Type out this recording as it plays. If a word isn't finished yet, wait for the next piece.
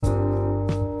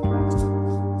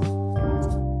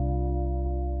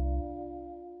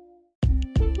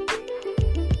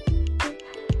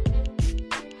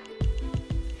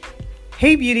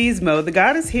Hey beauties, Mo the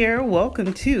Goddess here.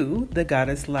 Welcome to the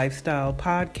Goddess Lifestyle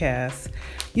Podcast.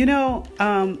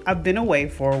 I've been away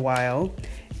for a while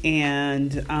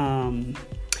and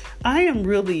I am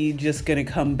really just going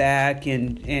to come back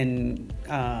and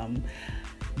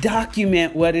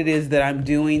document what it is that I'm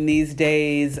doing these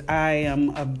days. I've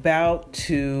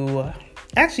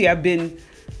been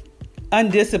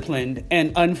undisciplined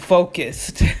and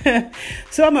unfocused.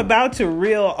 So I'm about to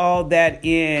reel all that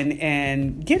in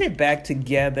and get it back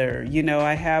together.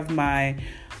 I have my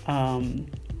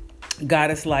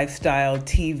Goddess Lifestyle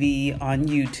TV on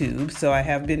YouTube. So I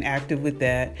have been active with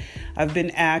that. I've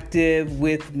been active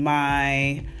with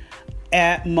my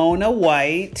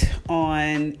 @MonaWhite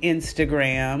on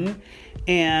Instagram.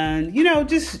 And,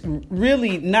 just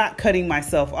really not cutting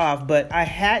myself off, but I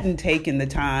hadn't taken the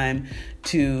time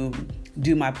to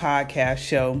do my podcast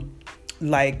show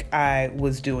like I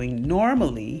was doing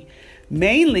normally,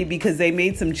 mainly because they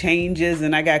made some changes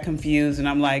and I got confused and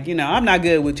I'm like, I'm not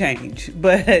good with change.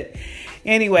 But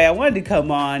anyway, I wanted to come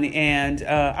on and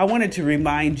I wanted to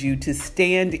remind you to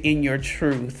stand in your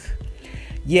truth.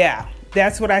 Yeah,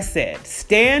 that's what I said.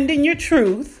 Stand in your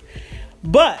truth,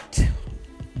 but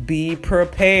be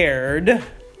prepared.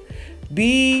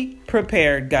 Be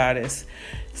prepared, Goddess.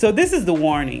 So this is the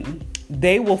warning.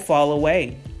 They will fall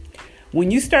away.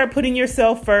 When you start putting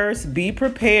yourself first, be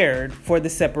prepared for the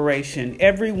separation.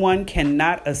 Everyone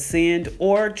cannot ascend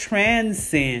or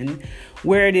transcend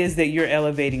where it is that you're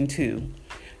elevating to.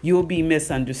 You'll be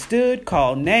misunderstood,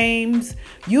 called names.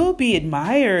 You'll be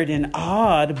admired and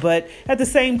awed, but at the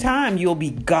same time, you'll be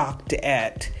gawked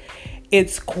at.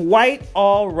 It's quite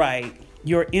all right.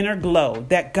 Your inner glow,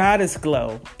 that goddess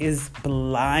glow, is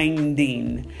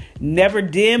blinding. Never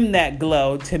dim that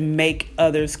glow to make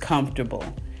others comfortable.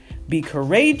 Be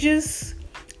courageous.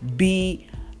 Be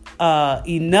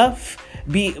enough.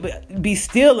 Be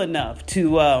still enough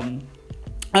to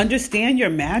understand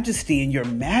your majesty and your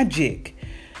magic.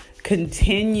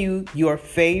 Continue your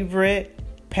favorite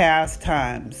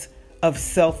pastimes of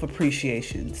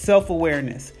self-appreciation,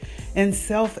 self-awareness, and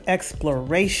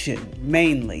self-exploration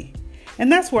mainly. And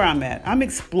that's where I'm at. I'm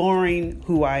exploring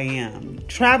who I am.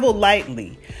 Travel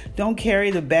lightly. Don't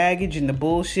carry the baggage and the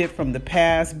bullshit from the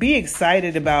past. Be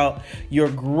excited about your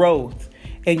growth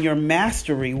and your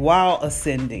mastery while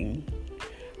ascending.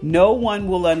 No one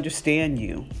will understand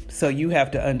you, so you have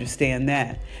to understand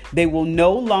that. They will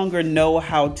no longer know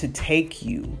how to take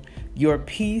you. Your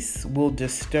peace will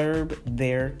disturb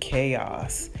their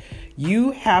chaos.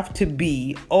 You have to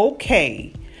be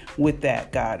okay with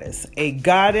that, Goddess. A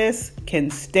goddess can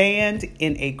stand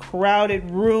in a crowded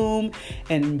room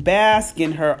and bask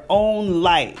in her own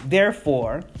light.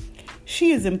 Therefore,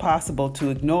 she is impossible to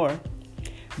ignore.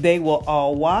 They will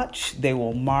all watch, they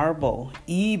will marvel,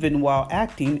 even while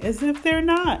acting as if they're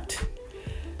not.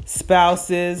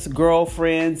 Spouses,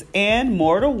 girlfriends, and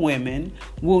mortal women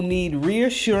will need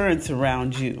reassurance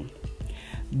around you.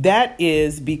 That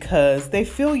is because they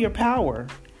feel your power.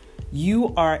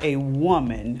 You are a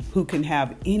woman who can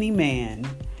have any man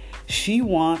she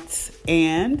wants,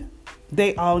 and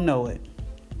they all know it.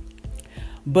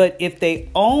 But if they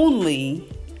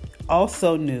only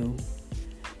also knew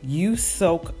you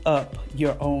soak up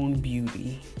your own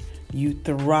beauty, you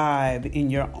thrive in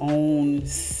your own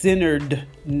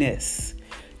centeredness,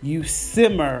 you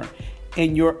simmer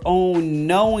in your own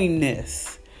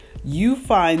knowingness, you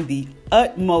find the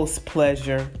utmost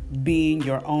pleasure being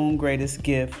your own greatest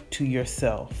gift to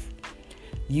yourself.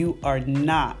 You are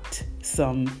not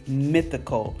some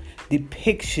mythical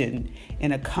depiction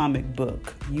in a comic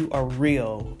book. You are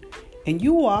real and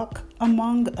you walk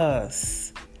among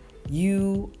us.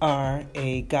 You are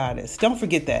a goddess. Don't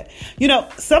forget that.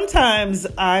 Sometimes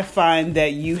I find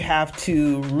that you have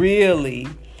to really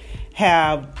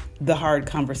have the hard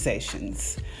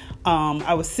conversations.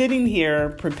 I was sitting here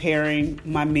preparing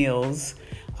my meals,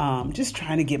 just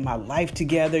trying to get my life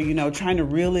together, trying to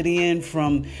reel it in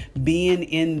from being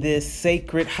in this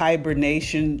sacred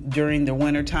hibernation during the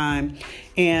wintertime.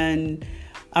 And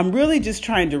I'm really just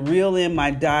trying to reel in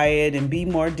my diet and be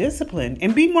more disciplined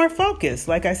and be more focused,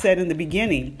 like I said in the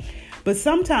beginning. But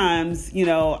sometimes,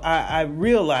 I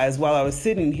realized while I was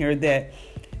sitting here that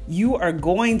you are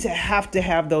going to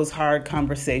have those hard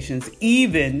conversations,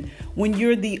 even when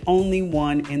you're the only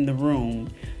one in the room.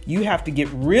 You have to get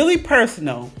really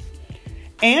personal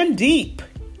and deep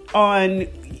on,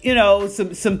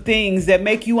 some things that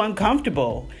make you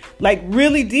uncomfortable, like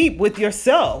really deep with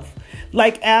yourself,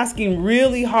 like asking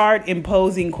really hard,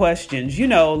 imposing questions,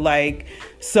 like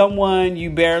someone you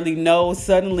barely know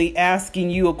suddenly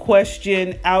asking you a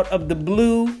question out of the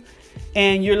blue.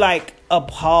 And you're like,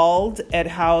 appalled at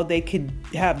how they could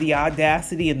have the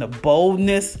audacity and the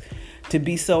boldness to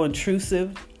be so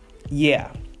intrusive?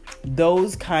 Yeah,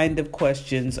 those kind of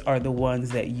questions are the ones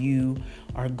that you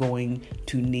are going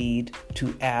to need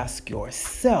to ask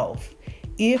yourself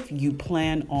if you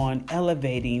plan on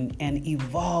elevating and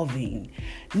evolving.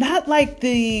 Not like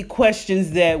the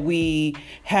questions that we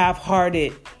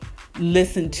half-hearted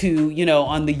listen to,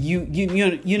 on the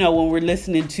when we're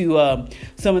listening to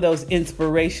some of those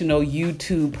inspirational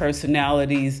YouTube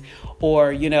personalities,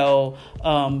 or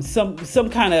some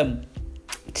kind of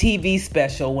TV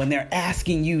special when they're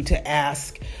asking you to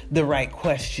ask the right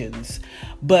questions.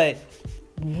 But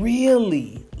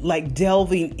really, like,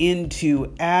 delving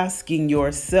into asking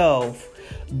yourself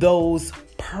those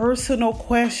personal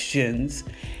questions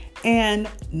and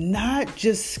not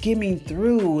just skimming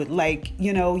through like,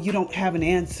 you don't have an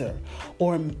answer,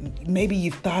 or maybe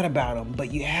you've thought about them,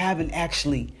 but you haven't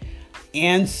actually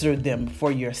answered them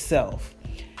for yourself.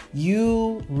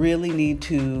 You really need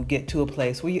to get to a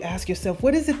place where you ask yourself,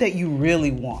 what is it that you really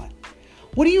want?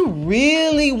 What do you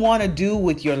really want to do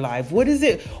with your life? What is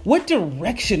it? What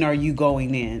direction are you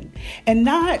going in? And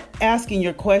not asking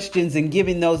your questions and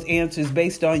giving those answers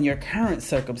based on your current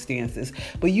circumstances,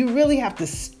 but you really have to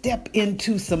step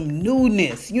into some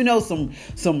newness,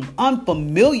 some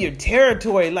unfamiliar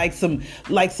territory, like some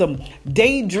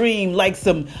daydream, like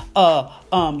some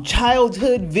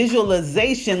childhood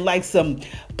visualization, like some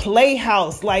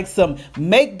playhouse, like some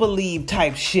make-believe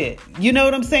type shit. You know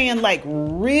what I'm saying? Like,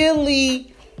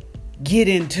 really get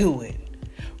into it.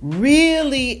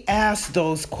 Really ask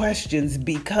those questions,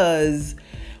 because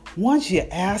once you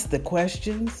ask the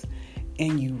questions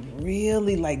and you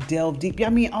really delve deep, you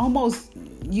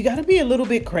got to be a little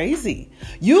bit crazy.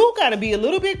 You got to be a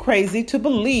little bit crazy to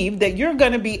believe that you're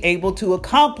going to be able to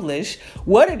accomplish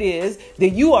what it is that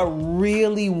you are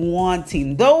really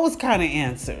wanting. Those kind of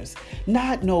answers.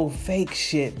 Not no fake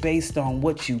shit based on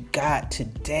what you got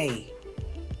today,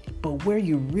 but where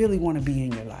you really want to be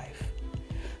in your life.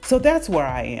 So that's where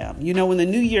I am. When the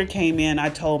new year came in, I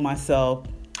told myself,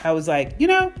 I was like,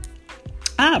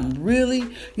 I'm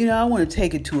really, I want to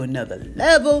take it to another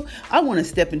level. I want to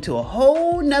step into a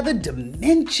whole nother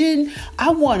dimension.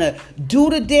 I want to do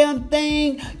the damn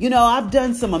thing. I've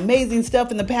done some amazing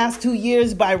stuff in the past 2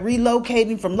 years by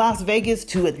relocating from Las Vegas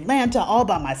to Atlanta all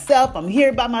by myself. I'm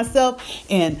here by myself.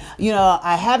 And,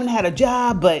 I haven't had a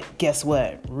job, but guess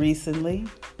what? Recently,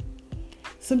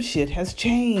 some shit has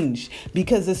changed,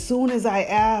 because as soon as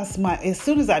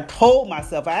I told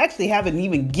myself, I actually haven't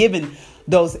even given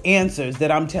those answers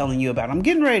that I'm telling you about. I'm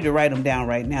getting ready to write them down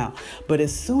right now. But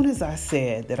as soon as I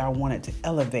said that I wanted to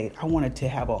elevate, I wanted to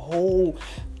have a whole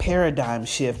paradigm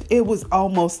shift, it was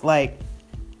almost like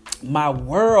my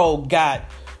world got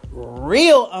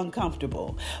real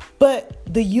uncomfortable.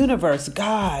 But the universe,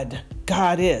 God,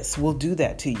 Goddess will do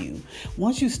that to you.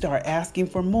 Once you start asking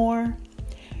for more,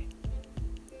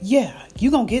 yeah,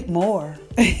 you're going to get more.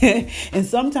 And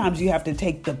sometimes you have to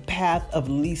take the path of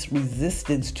least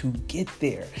resistance to get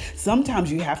there.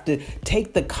 Sometimes you have to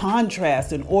take the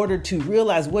contrast in order to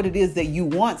realize what it is that you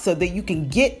want, so that you can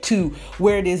get to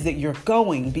where it is that you're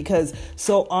going. Because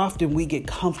so often we get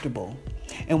comfortable.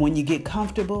 And when you get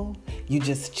comfortable, you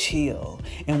just chill.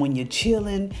 And when you're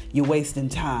chilling, you're wasting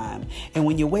time. And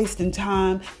when you're wasting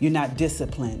time, you're not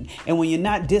disciplined. And when you're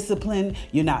not disciplined,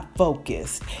 you're not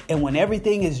focused. And when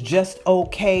everything is just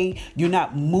okay, you're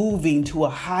not moving to a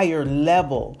higher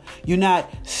level. You're not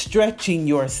stretching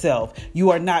yourself. You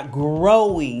are not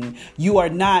growing. You are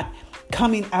not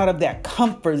coming out of that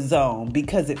comfort zone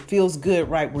because it feels good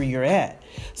right where you're at.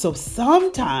 So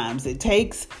sometimes it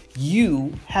takes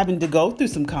you having to go through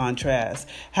some contrast,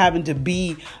 having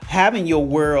your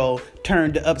world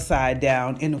turned upside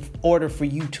down in order for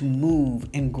you to move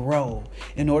and grow,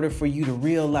 in order for you to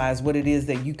realize what it is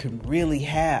that you can really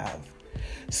have.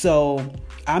 So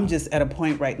I'm just at a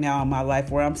point right now in my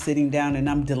life where I'm sitting down and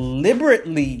I'm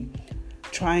deliberately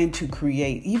trying to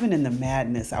create, even in the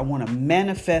madness. I want to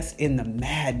manifest in the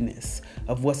madness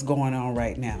of what's going on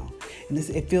right now. And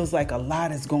it feels like a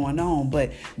lot is going on.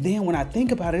 But then when I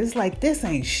think about it, it's like, this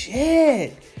ain't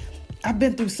shit. I've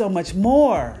been through so much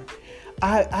more.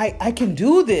 I can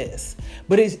do this.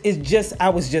 But it's just, I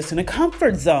was just in a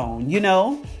comfort zone,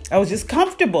 I was just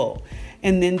comfortable.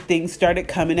 And then things started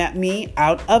coming at me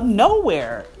out of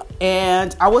nowhere.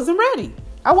 And I wasn't ready.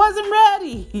 I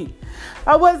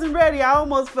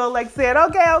almost felt like saying,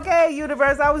 okay,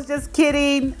 universe, I was just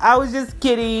kidding.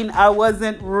 I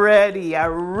wasn't ready. I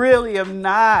really am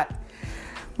not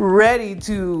ready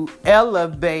to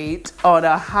elevate on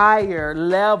a higher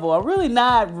level. I'm really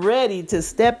not ready to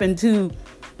step into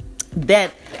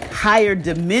that higher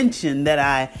dimension that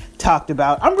I talked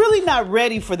about. I'm really not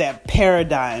ready for that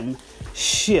paradigm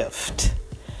shift.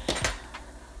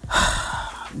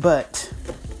 But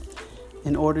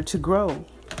in order to grow,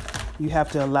 you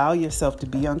have to allow yourself to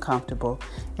be uncomfortable,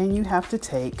 and you have to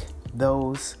take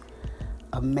those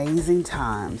amazing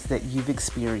times that you've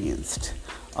experienced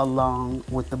along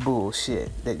with the bullshit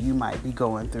that you might be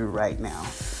going through right now.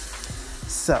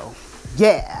 So,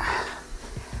 yeah,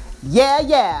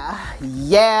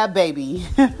 baby.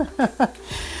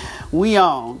 We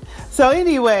on. So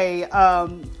anyway,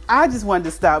 I just wanted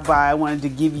to stop by. I wanted to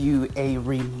give you a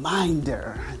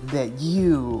reminder that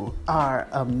you are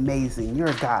amazing. You're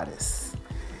a goddess.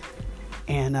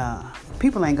 And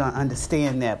people ain't going to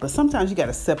understand that. But sometimes you got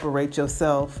to separate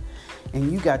yourself, and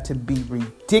you got to be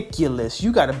ridiculous.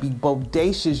 You got to be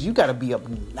bodacious. You got to be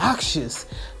obnoxious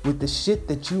with the shit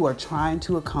that you are trying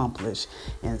to accomplish.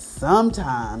 And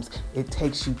sometimes it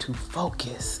takes you to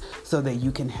focus so that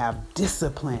you can have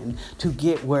discipline to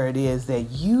get where it is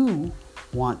that you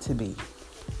want to be.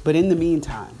 But in the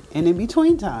meantime, and in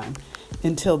between time,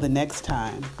 until the next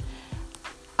time,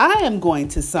 I am going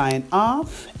to sign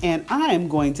off, and I am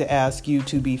going to ask you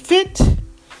to be fit,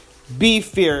 be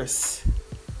fierce,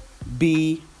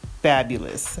 be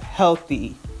fabulous.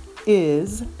 Healthy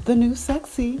is the new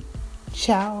sexy.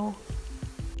 Ciao.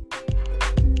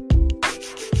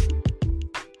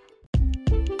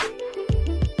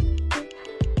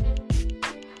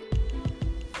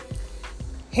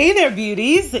 Hey there,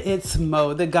 beauties. It's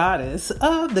Mo, the goddess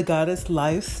of the Goddess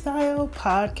Lifestyle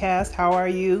Podcast. How are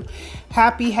you?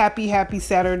 Happy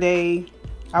Saturday.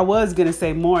 I was going to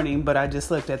say morning, but I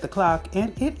just looked at the clock,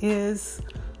 and it is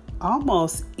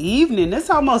almost evening. It's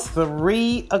almost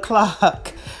 3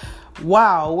 o'clock.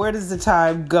 Wow, where does the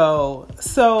time go?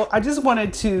 So I just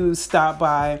wanted to stop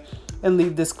by and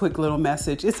leave this quick little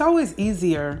message. It's always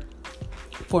easier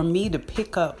for me to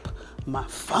pick up my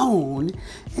phone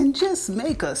and just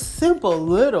make a simple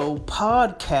little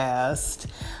podcast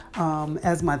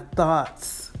as my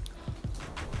thoughts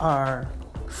are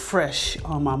fresh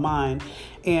on my mind.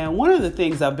 And one of the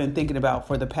things I've been thinking about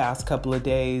for the past couple of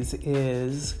days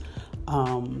is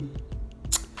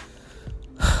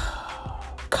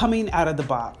coming out of the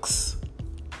box.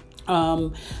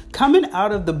 Coming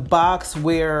out of the box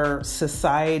where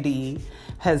society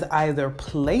has either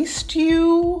placed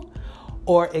you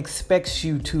or expects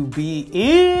you to be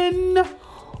in,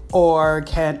 or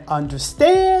can't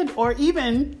understand, or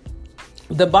even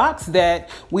the box that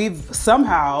we've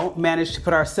somehow managed to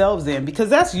put ourselves in, because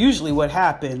that's usually what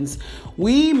happens.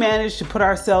 We manage to put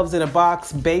ourselves in a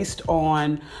box based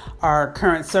on our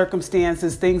current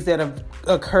circumstances, things that have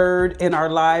occurred in our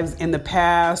lives in the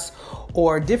past,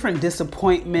 or different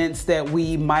disappointments that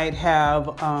we might have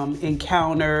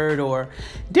encountered, or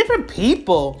different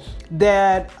people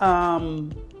that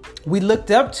we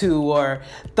looked up to or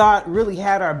thought really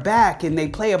had our back, and they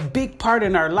play a big part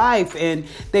in our life, and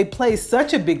they play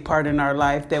such a big part in our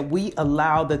life that we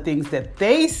allow the things that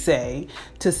they say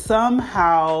to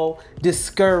somehow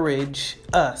discourage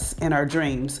us in our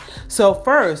dreams. So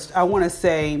first, I want to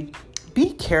say,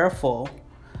 be careful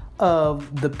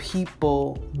of the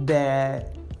people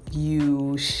that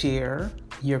you share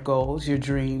your goals, your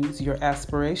dreams, your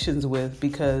aspirations with,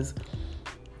 because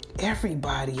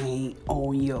everybody ain't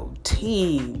on your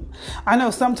team. I know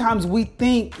sometimes we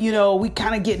think, we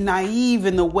kind of get naive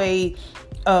in the way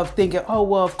of thinking, oh,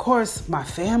 well, of course my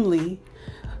family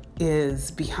is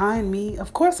behind me.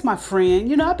 Of course my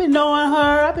friend, I've been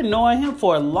knowing him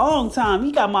for a long time.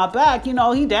 He got my back,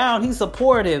 he down, he's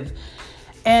supportive.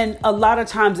 And a lot of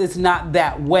times it's not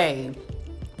that way.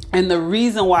 And the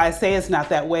reason why I say it's not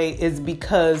that way is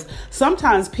because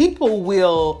sometimes people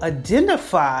will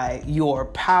identify your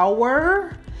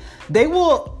power. They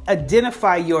will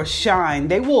identify your shine.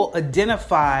 They will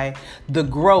identify the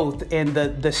growth and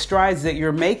the strides that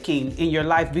you're making in your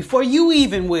life before you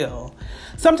even will.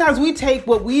 Sometimes we take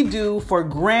what we do for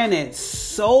granted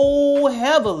so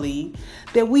heavily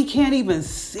that we can't even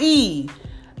see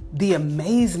the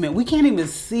amazement. We can't even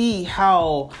see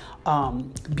how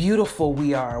beautiful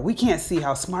we are. We can't see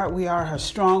how smart we are, how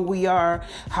strong we are,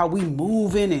 how we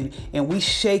moving and we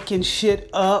shaking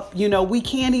shit up. We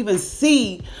can't even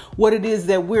see what it is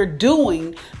that we're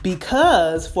doing,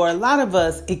 because for a lot of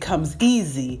us, it comes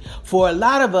easy. For a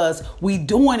lot of us, we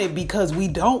doing it because we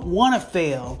don't want to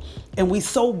fail. And we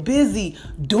so busy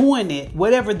doing it,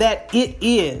 whatever that it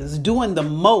is, doing the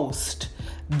most,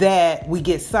 that we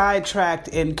get sidetracked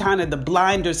and kind of the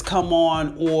blinders come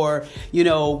on, or,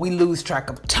 we lose track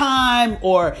of time,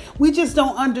 or we just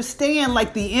don't understand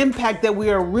the impact that we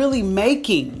are really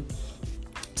making.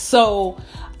 So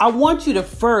I want you to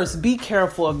first be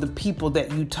careful of the people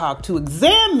that you talk to.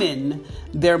 Examine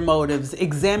their motives.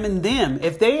 Examine them.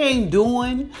 If they ain't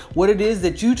doing what it is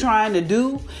that you trying to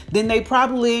do, then they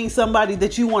probably ain't somebody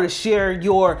that you want to share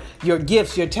your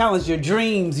gifts, your talents, your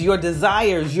dreams, your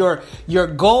desires, your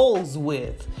goals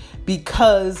with.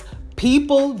 Because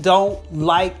people don't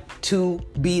like to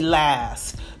be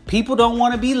last. People don't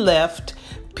want to be left.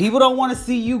 People don't want to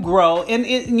see you grow. And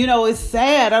it's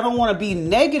sad. I don't want to be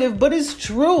negative, but it's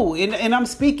true. And I'm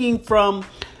speaking from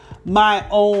my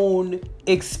own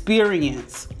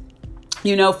experience.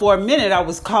 For a minute, I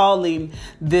was calling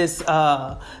this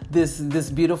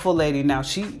beautiful lady. Now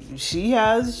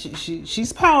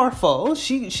she's powerful.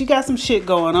 She got some shit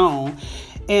going on.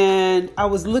 And I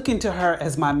was looking to her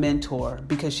as my mentor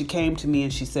because she came to me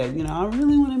and she said, I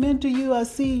really want to mentor you. I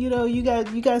see, you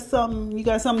got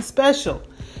something special.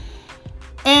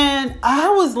 And I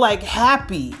was like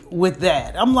happy with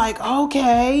that. I'm like,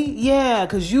 okay, yeah,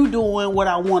 because you doing what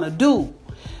I want to do.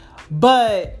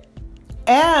 But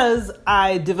as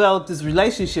I developed this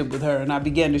relationship with her and I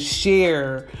began to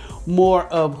share more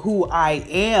of who I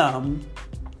am,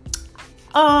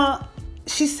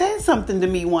 she said something to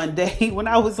me one day when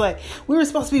I was like, we were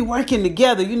supposed to be working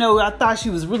together. I thought she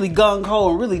was really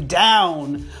gung-ho and really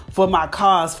down for my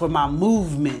cause, for my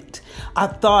movement. I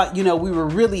thought, we were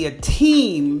really a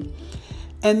team.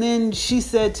 And then she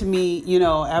said to me,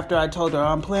 after I told her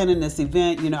I'm planning this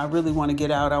event, I really want to get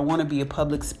out. I want to be a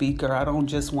public speaker. I don't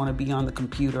just want to be on the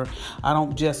computer. I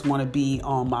don't just want to be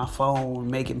on my phone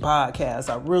making podcasts.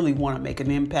 I really want to make an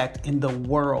impact in the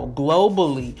world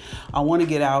globally. I want to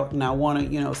get out and I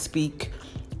want to, speak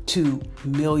to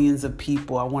millions of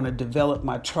people. I want to develop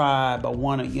my tribe. I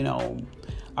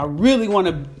really want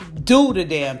to do the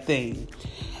damn thing.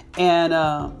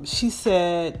 And she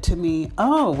said to me,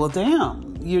 "Oh, well,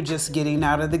 damn, you're just getting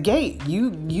out of the gate.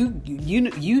 You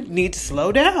need to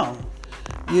slow down.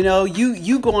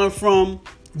 You going from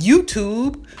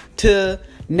YouTube to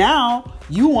now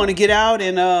you want to get out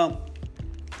and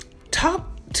talk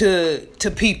to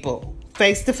people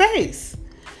face to face."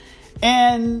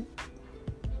 And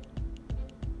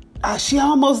she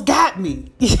almost got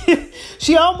me.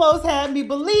 She almost had me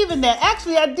believing that.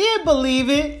 Actually, I did believe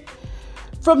it.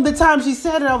 From the time she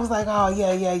said it, I was like, oh,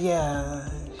 yeah,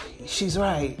 she's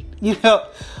right,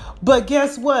 But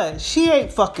guess what? She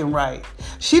ain't fucking right.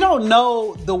 She don't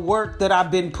know the work that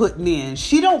I've been putting in.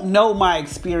 She don't know my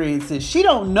experiences. She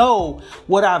don't know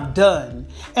what I've done.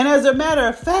 And as a matter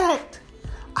of fact,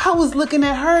 I was looking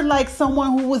at her like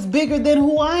someone who was bigger than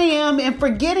who I am and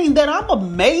forgetting that I'm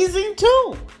amazing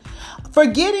too.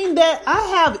 Forgetting that I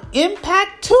have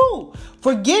impact too.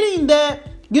 Forgetting that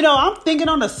I'm thinking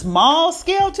on a small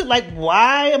scale too. Like,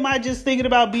 why am I just thinking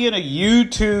about being a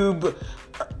YouTuber?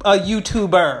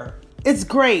 It's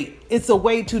great. It's a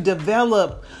way to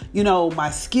develop,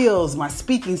 my skills, my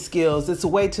speaking skills. It's a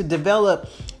way to develop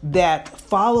that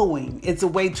following. It's a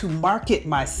way to market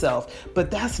myself. But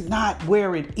that's not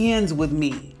where it ends with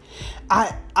me.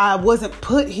 I wasn't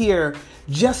put here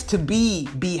just to be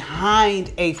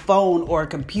behind a phone or a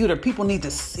computer. People need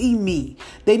to see me.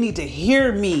 They need to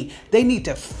hear me. They need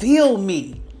to feel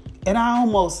me. And I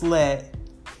almost let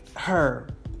her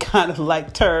kind of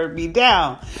like turn me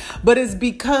down. But it's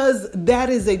because that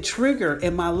is a trigger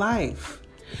in my life.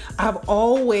 I've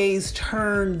always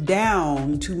turned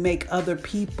down to make other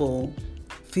people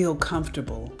feel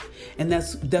comfortable. And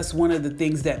that's one of the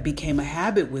things that became a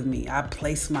habit with me. I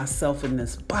placed myself in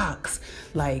this box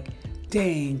like,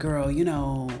 dang, girl,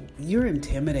 you're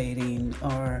intimidating,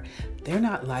 or they're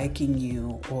not liking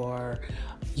you, or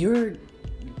you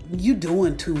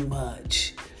doing too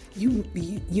much.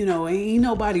 Ain't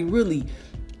nobody really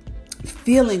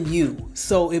feeling you.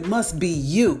 So it must be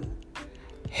you.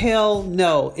 Hell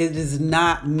no, it is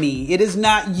not me. It is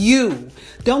not you.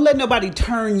 Don't let nobody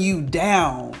turn you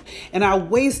down. And I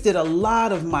wasted a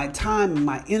lot of my time and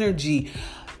my energy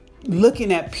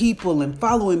looking at people and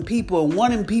following people and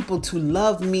wanting people to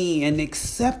love me and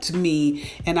accept me.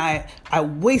 And I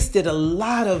wasted a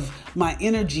lot of my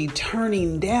energy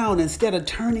turning down instead of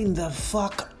turning the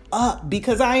fuck up,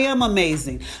 because I am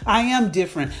amazing. I am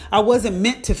different. I wasn't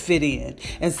meant to fit in.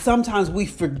 And sometimes we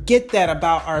forget that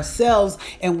about ourselves,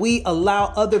 and we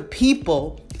allow other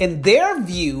people and their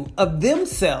view of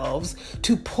themselves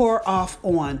to pour off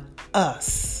on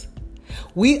us.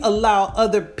 We allow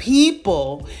other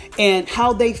people and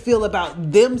how they feel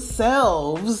about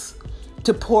themselves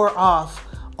to pour off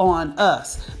on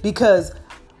us. Because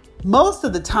most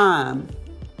of the time,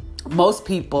 most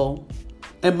people,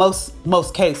 in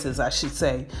most cases, I should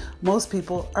say, most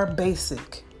people are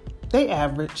basic. They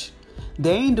average.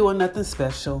 They ain't doing nothing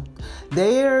special.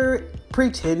 They're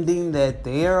pretending that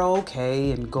they're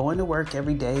okay and going to work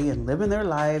every day and living their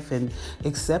life and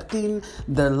accepting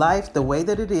their life the way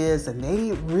that it is, and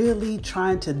they ain't really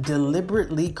trying to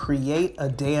deliberately create a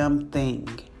damn thing.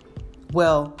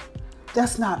 Well,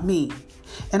 that's not me.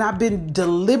 And I've been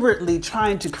deliberately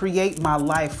trying to create my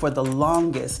life for the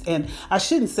longest. And I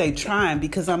shouldn't say trying,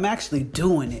 because I'm actually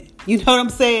doing it. You know what I'm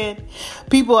saying?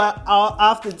 People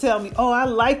often tell me, oh, I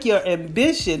like your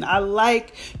ambition. I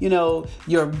like, your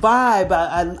vibe.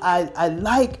 I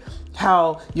like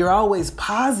how you're always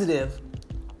positive.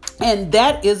 And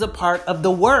that is a part of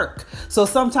the work. So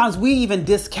sometimes we even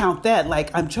discount that.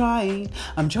 Like, I'm trying.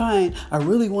 I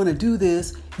really want to do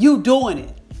this. You doing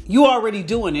it. You already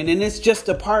doing it, and it's just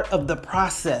a part of the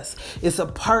process. It's a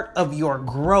part of your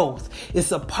growth.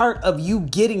 It's a part of you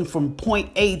getting from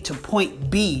point A to point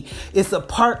B. It's a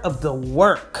part of the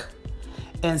work.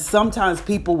 And sometimes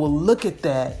people will look at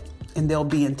that and they'll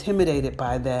be intimidated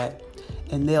by that,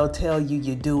 and they'll tell you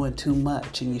you're doing too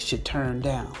much and you should turn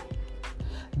down.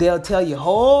 They'll tell you,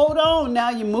 hold on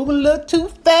now, you're moving a little too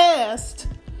fast.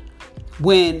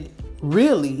 When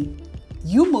really,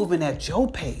 you moving at your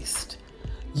pace.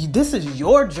 This is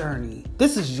your journey.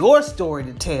 This is your story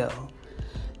to tell.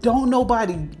 Ain't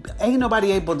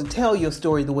nobody able to tell your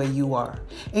story the way you are.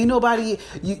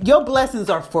 Your blessings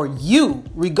are for you,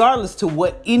 regardless to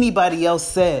what anybody else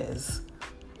says.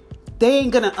 They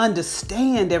ain't gonna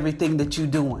understand everything that you're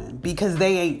doing because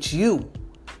they ain't you.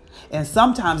 And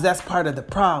sometimes that's part of the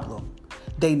problem.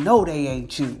 They know they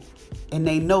ain't you, and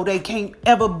they know they can't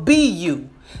ever be you.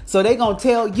 So they gonna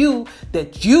tell you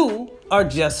that you are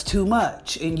just too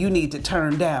much and you need to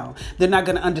turn down. They're not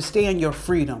going to understand your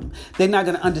freedom. They're not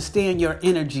going to understand your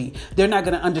energy. They're not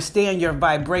going to understand your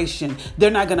vibration.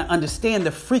 They're not going to understand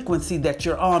the frequency that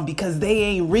you're on because they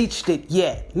ain't reached it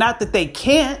yet. Not that they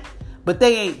can't, but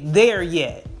they ain't there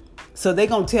yet. So they're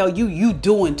going to tell you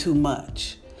doing too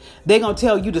much. They're going to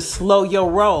tell you to slow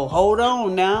your roll. Hold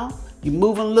on now. You're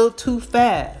moving a little too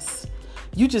fast.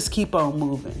 You just keep on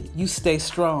moving. You stay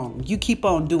strong. You keep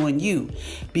on doing you,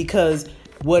 because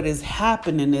what is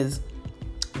happening is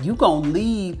you gonna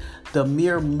leave the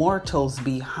mere mortals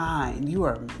behind. You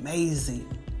are amazing.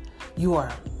 You are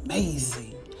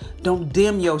amazing. Don't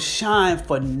dim your shine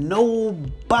for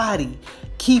nobody.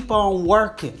 Keep on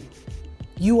working.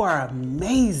 You are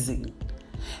amazing.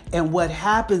 And what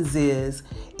happens is,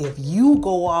 if you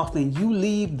go off and you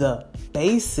leave the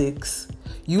basics,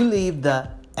 you leave the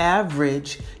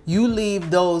average, you leave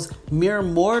those mere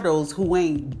mortals who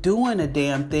ain't doing a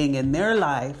damn thing in their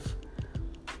life,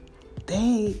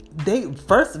 they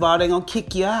first of all, they gonna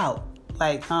kick you out.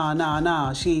 Like,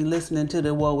 nah, she ain't listening to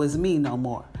the woe is me no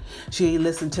more. She ain't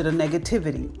listening to the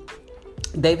negativity.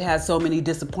 They've had so many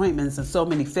disappointments and so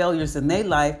many failures in their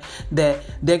life that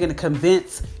they're going to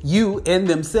convince you and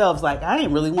themselves, like, I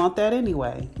ain't really want that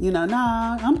anyway.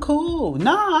 Nah, I'm cool.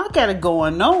 Nah, I got it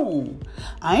going on.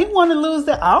 I ain't want to lose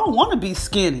that. I don't want to be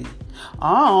skinny.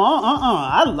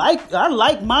 I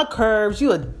like my curves.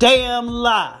 You a damn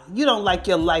lie. You don't like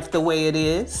your life the way it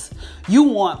is. You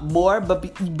want more,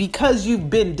 but because you've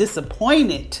been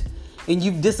disappointed, and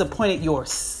you've disappointed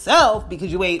yourself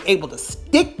because you ain't able to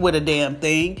stick with a damn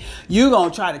thing, you're going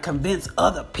to try to convince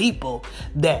other people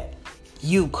that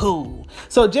you cool.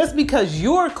 So just because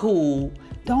you're cool,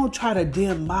 don't try to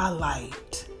dim my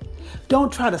light.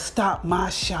 Don't try to stop my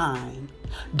shine.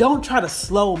 Don't try to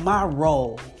slow my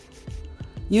roll.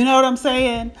 You know what I'm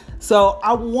saying? So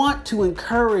I want to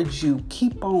encourage you,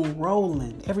 keep on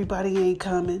rolling. Everybody ain't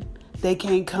coming. They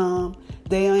can't come.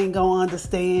 They ain't going to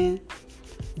understand.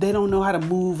 They don't know how to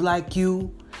move like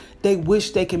you. They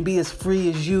wish they can be as free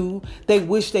as you. They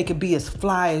wish they could be as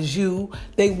fly as you.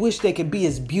 They wish they could be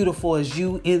as beautiful as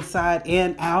you, inside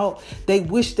and out. They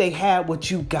wish they had what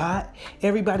you got.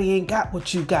 Everybody ain't got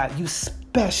what you got. You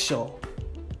special.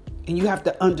 And you have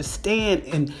to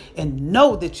understand and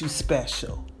know that you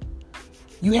special.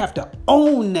 You have to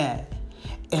own that.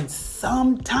 And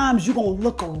sometimes you're going to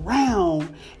look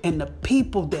around and the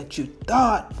people that you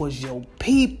thought was your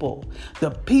people,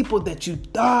 the people that you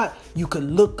thought you could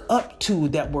look up to,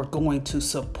 that were going to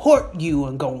support you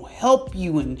and going to help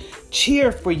you and cheer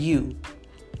for you,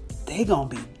 they going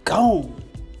to be gone.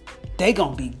 They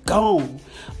going to be gone.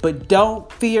 But don't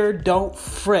fear, don't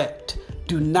fret.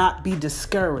 Do not be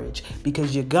discouraged,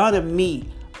 because you're going to meet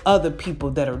other people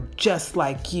that are just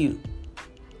like you.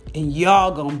 And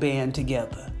y'all gonna band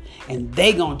together, and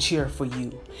they gonna cheer for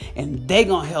you, and they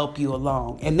gonna help you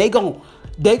along, and they gonna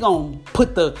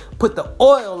put the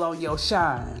oil on your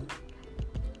shine,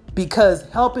 because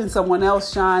helping someone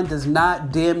else shine does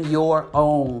not dim your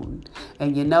own.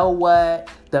 And you know what?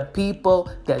 The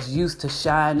people that's used to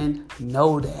shining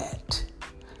know that.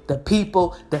 The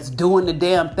people that's doing the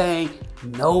damn thing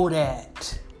know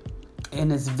that.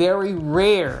 And it's very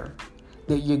rare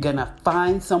that you're going to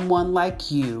find someone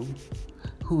like you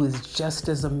who is just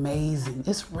as amazing.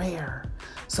 It's rare.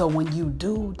 So when you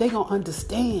do, they're going to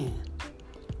understand.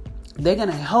 They're going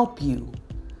to help you.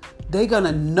 They're going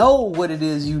to know what it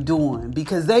is you're doing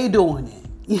because they doing it.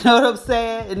 You know what I'm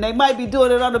saying? And they might be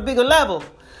doing it on a bigger level.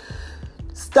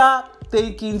 Stop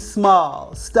thinking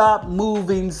small. Stop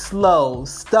moving slow.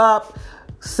 Stop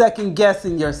second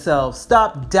guessing yourself.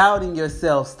 Stop doubting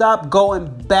yourself. Stop going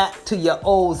back to your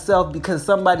old self because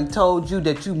somebody told you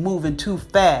that you're moving too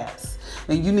fast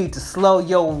and you need to slow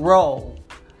your roll.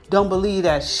 Don't believe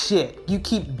that shit. You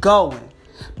keep going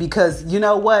because you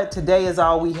know what? Today is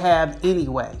all we have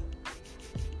anyway.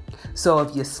 So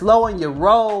if you're slowing your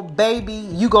roll, baby,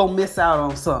 you gonna miss out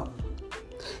on something.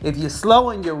 If you're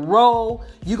slowing your roll,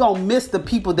 you're gonna miss the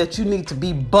people that you need to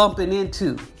be bumping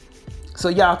into so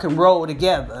y'all can roll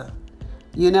together,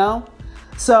 you know?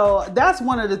 So that's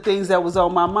one of the things that was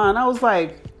on my mind. I was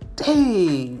like,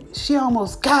 dang, she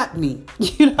almost got me.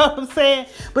 You know what I'm saying?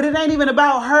 But it ain't even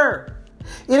about her.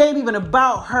 It ain't even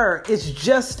about her. It's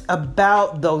just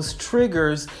about those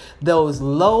triggers, those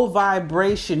low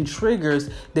vibration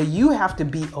triggers that you have to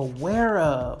be aware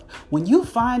of. When you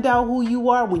find out who you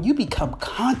are, when you become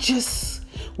conscious,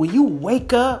 when you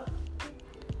wake up,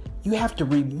 you have to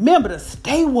remember to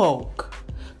stay woke.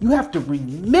 You have to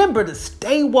remember to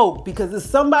stay woke because it's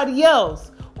somebody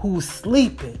else who's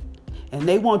sleeping and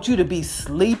they want you to be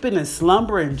sleeping and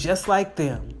slumbering just like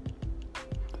them.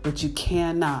 But you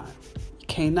cannot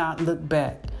look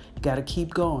back. You got to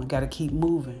keep going. Got to keep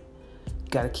moving.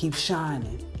 Got to keep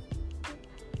shining.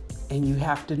 And you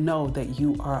have to know that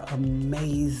you are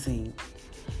amazing.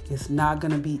 It's not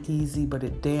going to be easy, but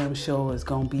it damn sure is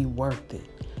going to be worth it.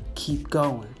 Keep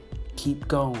going. Keep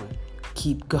going.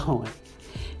 Keep going.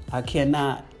 I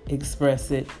cannot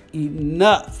express it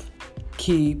enough.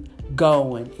 Keep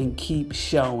going and keep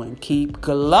showing. Keep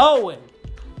glowing.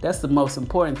 That's the most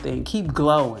important thing. Keep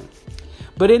glowing.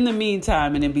 But in the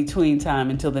meantime and in between time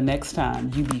until the next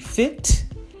time, you be fit,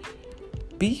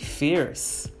 be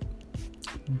fierce,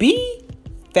 be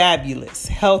fabulous.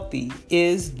 Healthy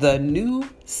is the new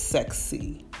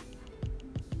sexy.